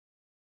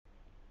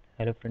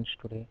Hello friends,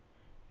 today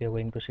we are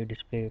going to see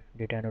display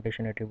data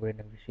annotation attribute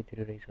in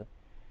MVC3 Razor.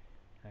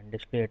 And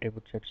display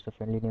attribute sets the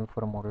friendly name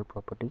for a model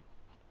property,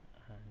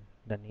 and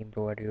the name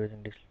provided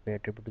using display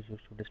attribute is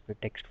used to display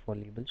text for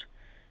labels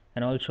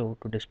and also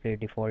to display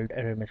default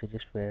error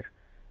messages where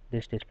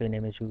this display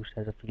name is used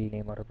as a field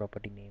name or a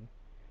property name.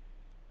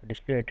 The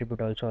display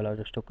attribute also allows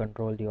us to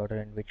control the order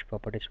in which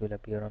properties will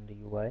appear on the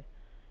UI.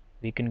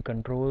 We can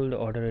control the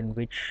order in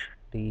which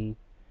the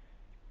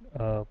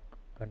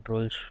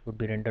controls would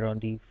be rendered on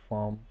the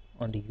form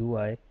on the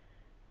UI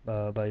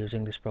by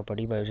using this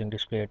property, by using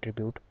display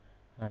attribute.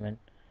 And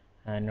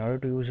in order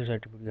to use this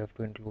attribute, you have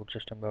to include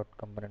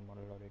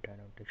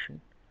System.ComponentModel.DataAnnotation,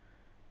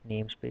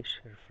 namespace,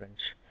 reference.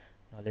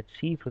 Now let's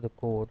see through the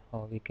code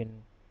how we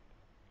can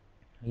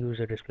use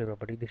a display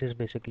property. This is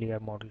basically our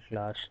model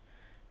class.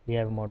 We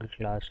have a model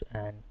class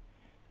and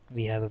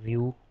we have a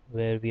view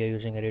where we are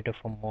using a data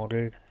from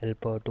model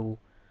helper to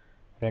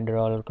render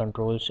all our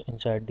controls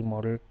inside the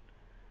model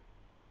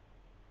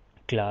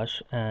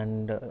class,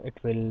 and it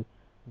will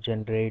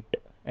generate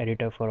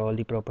editor for all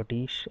the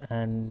properties,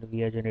 and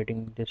we are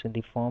generating this in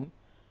the form,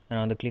 and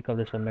on the click of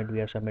the submit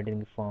we are submitting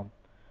the form.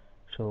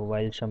 So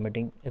while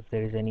submitting, if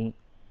there is any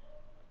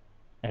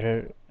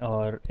error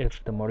or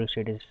if the model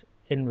state is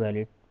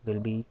invalid, we'll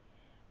be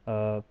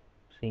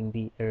seeing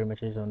the error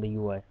message on the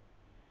UI.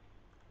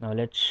 Now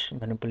let's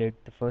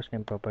manipulate the first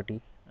name property,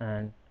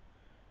 and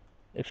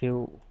if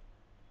you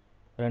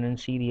run and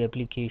see the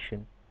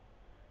application,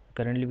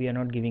 currently we are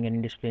not giving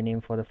any display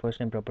name for the first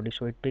name property,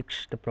 so it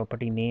picks the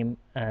property name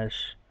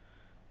as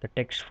the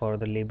text for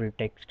the label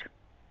text.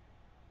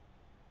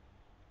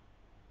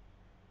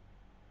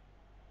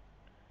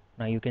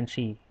 Now you can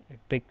see it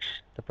picks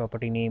the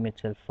property name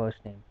itself,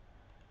 first name.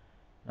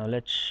 Now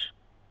let's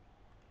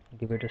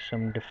give it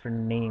some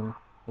different name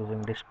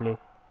using display.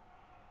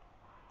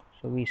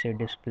 So we say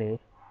display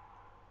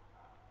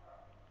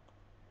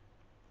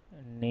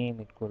name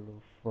equal to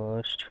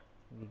first,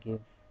 we give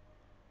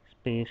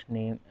space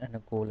name and a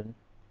colon,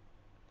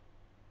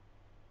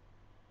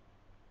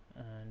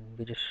 and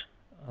we just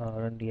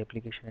run the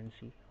application and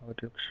see how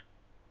it looks.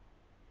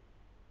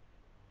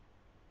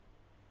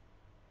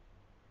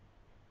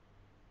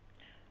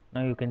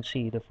 Now you can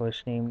see the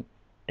first name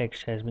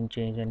text has been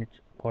changed and it's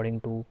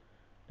according to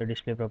the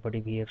display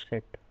property we have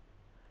set.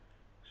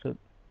 So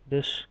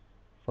this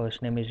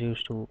first name is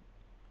will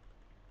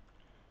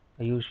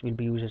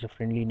be used as a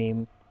friendly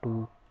name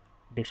to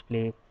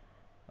display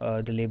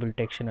the label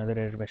text and other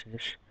error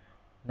messages.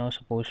 Now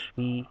suppose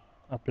we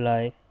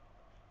apply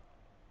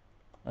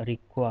a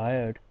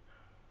required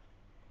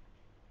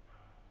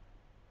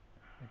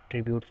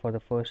attribute for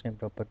the first name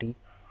property,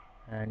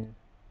 and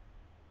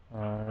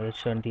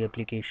let's run the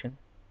application.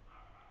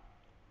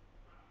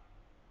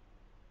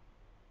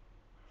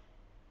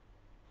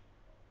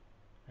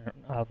 And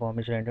our form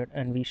is rendered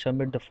and we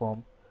submit the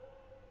form,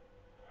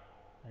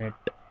 and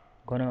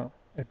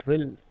it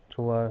will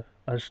throw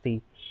us the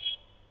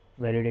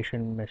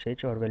validation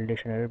message or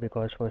validation error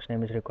because first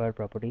name is required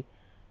property.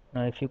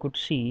 Now if you could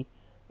see,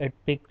 it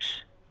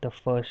picks the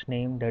first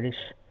name, that is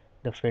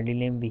the friendly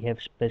name we have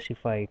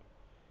specified,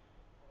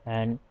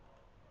 and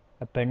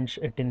appends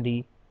it in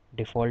the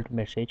default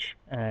message,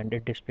 and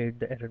it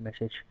displayed the error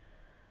message.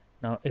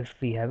 Now if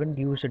we haven't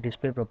used a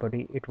display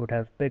property, it would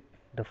have picked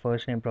the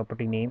first name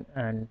property name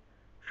and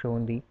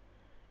shown the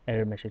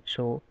error message.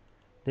 So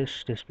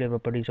this display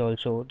property is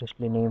also,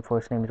 display name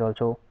first name is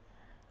also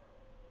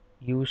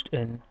used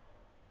in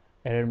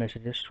error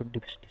messages to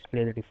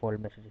display the default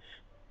messages.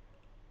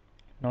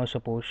 Now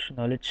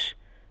let's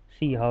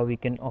see how we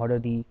can order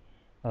the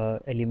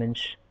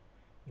elements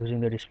using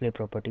the display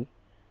property,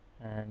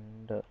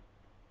 and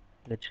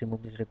let's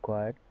remove this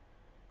required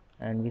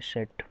and we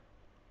set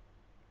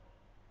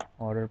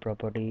order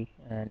property,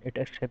 and it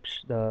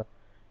accepts the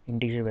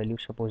integer value.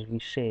 Suppose we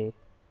say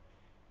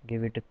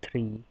give it a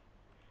 3,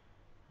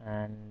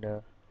 and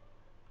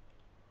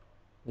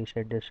we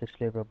set this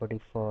display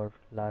property for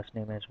last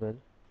name as well,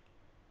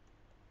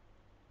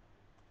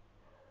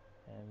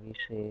 and we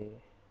say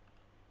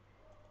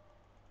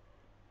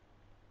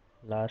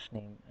last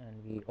name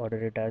and we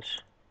order it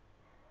as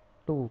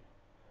 2.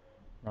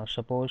 Now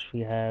suppose we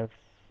have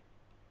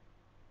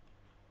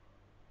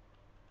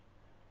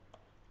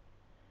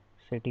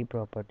city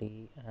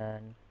property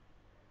and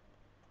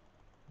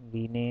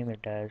we name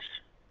it as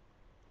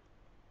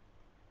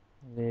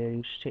where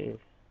you stay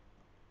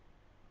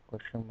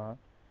question mark,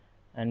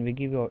 and we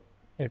give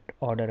it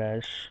order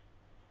as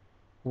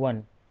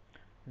 1.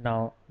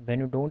 Now when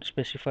you don't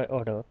specify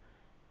order,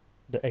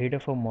 the editor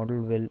for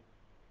model will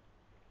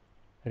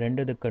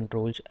render the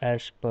controls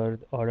as per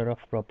the order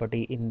of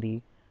property in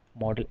the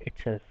model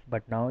itself,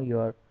 but now you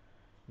are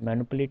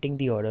manipulating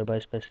the order by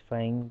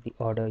specifying the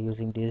order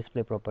using the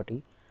display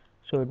property,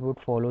 so it would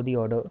follow the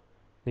order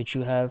which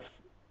you have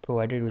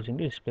provided using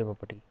the display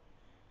property.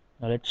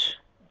 Now let's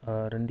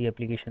run the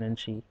application and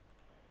see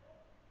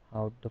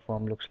how the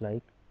form looks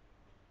like.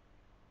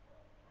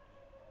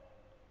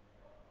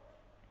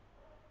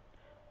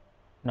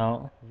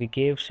 Now we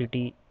gave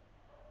city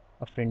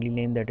a friendly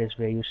name, that is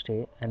where you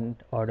stay, and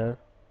order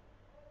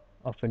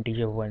of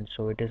integer 1,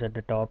 so it is at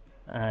the top,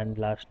 and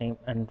last name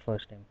and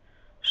first name.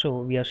 So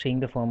we are seeing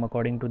the form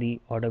according to the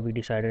order we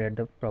decided at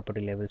the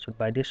property level. So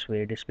by this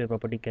way, display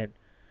property can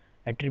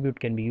attribute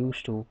can be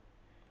used to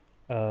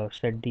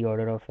set the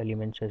order of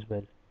elements as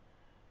well.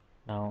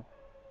 Now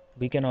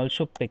we can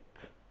also pick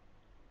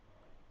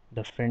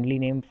the friendly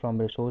name from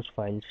resource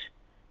files.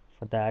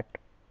 For that,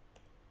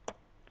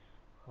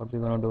 what we're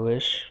going to do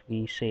is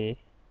we say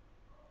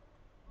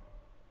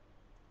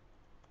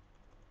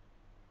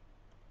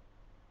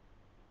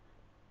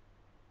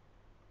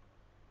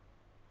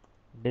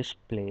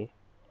display,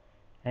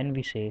 and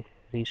we say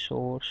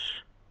resource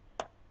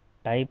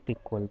type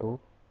equal to,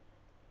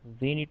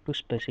 we need to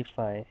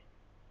specify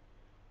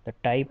the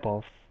type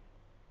of,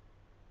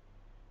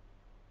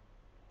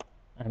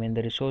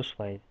 the resource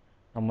file.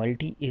 Now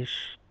multi is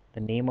the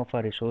name of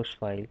our resource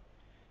file,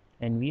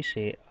 and we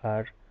say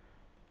our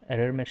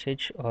error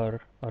message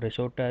or a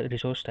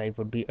resource type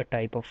would be a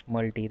type of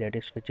multi, that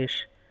is, which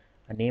is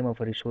a name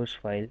of a resource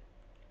file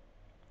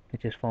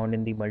which is found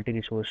in the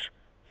multi-resource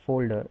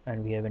folder,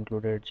 and we have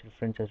included its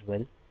reference as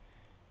well.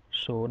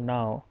 So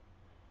now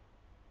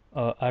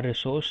our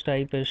resource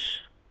type is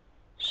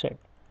set,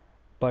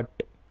 but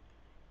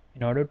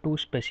in order to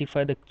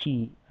specify the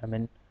key,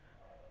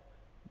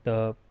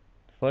 the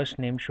first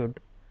name should,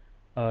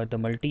 the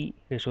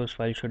multi-resource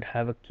file should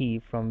have a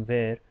key from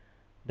where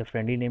the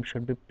friendly name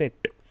should be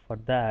picked. For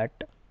that,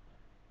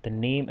 the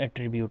name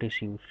attribute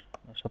is used.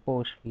 Now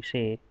suppose we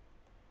say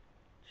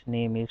its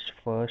name is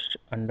first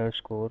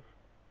underscore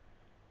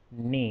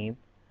name.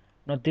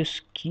 Now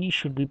this key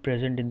should be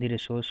present in the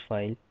resource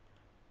file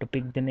to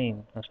pick the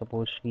name. Now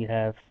suppose we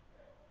have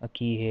a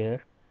key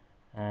here,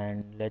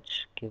 and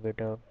let's give it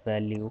a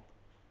value,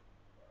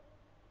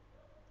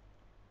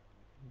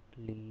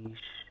 please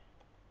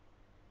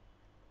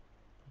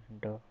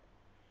enter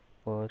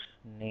first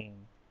name.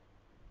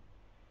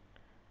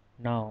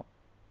 Now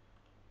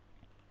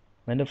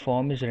when the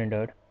form is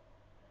rendered,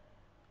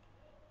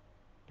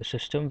 the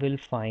system will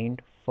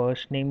find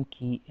first name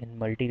key in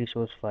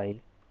multi-resource file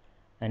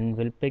and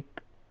will pick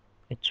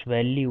its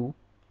value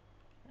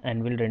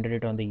and will render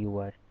it on the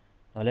UI.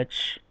 Now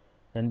let's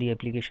run the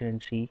application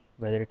and see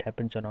whether it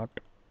happens or not.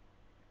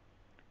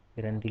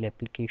 We run the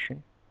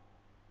application.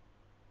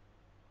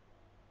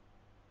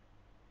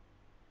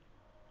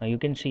 Now you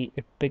can see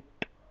it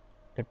picked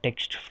the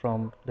text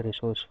from the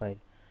resource file.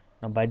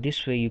 Now by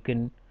this way you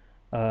can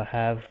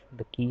have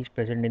the keys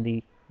present in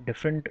the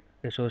different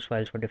resource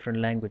files for different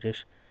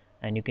languages,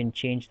 and you can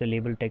change the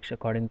label text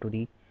according to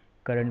the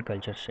current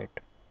culture set.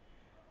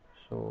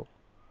 So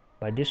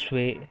by this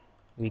way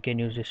we can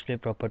use display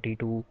property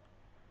to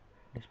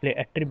display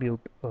attribute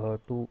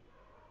to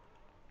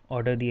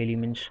order the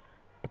elements,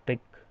 to pick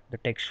the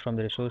text from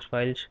the resource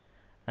files,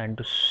 and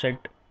to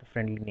set the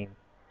friendly name.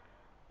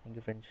 Thank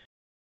you, friends.